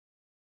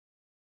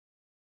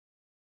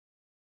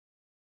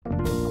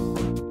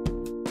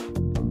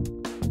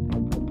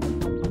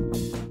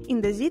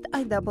Indesit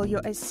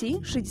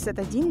IWSC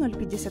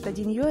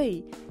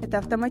 61051UA – это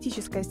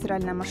автоматическая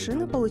стиральная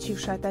машина,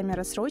 получившая таймер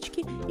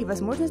рассрочки и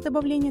возможность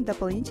добавления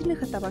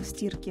дополнительных этапов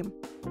стирки.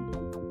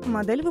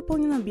 Модель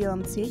выполнена в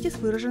белом цвете с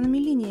выраженными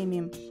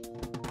линиями.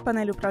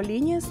 Панель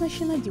управления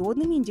оснащена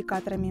диодными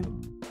индикаторами.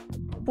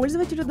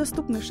 Пользователю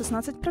доступны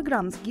 16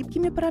 программ с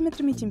гибкими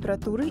параметрами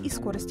температуры и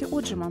скорости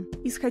отжима.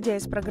 Исходя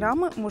из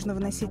программы, можно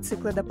выносить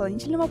циклы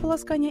дополнительного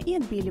полоскания и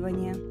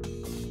отбеливания.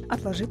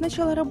 Отложить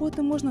начало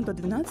работы можно до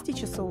 12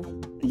 часов.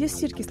 Для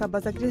стирки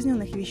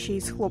слабозагрязненных вещей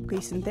из хлопка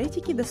и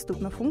синтетики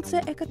доступна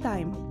функция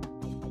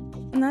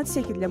Eco-Time. На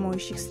отсеке для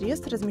моющих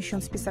средств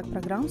размещен список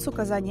программ с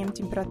указанием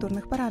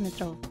температурных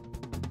параметров.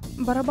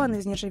 Барабан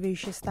из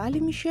нержавеющей стали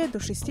вмещает до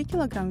 6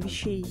 кг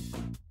вещей.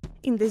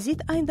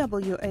 Indesit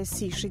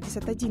IWSC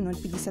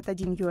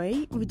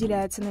 61051UA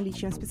выделяется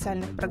наличием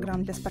специальных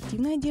программ для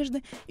спортивной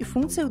одежды и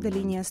функцией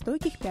удаления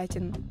стойких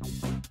пятен.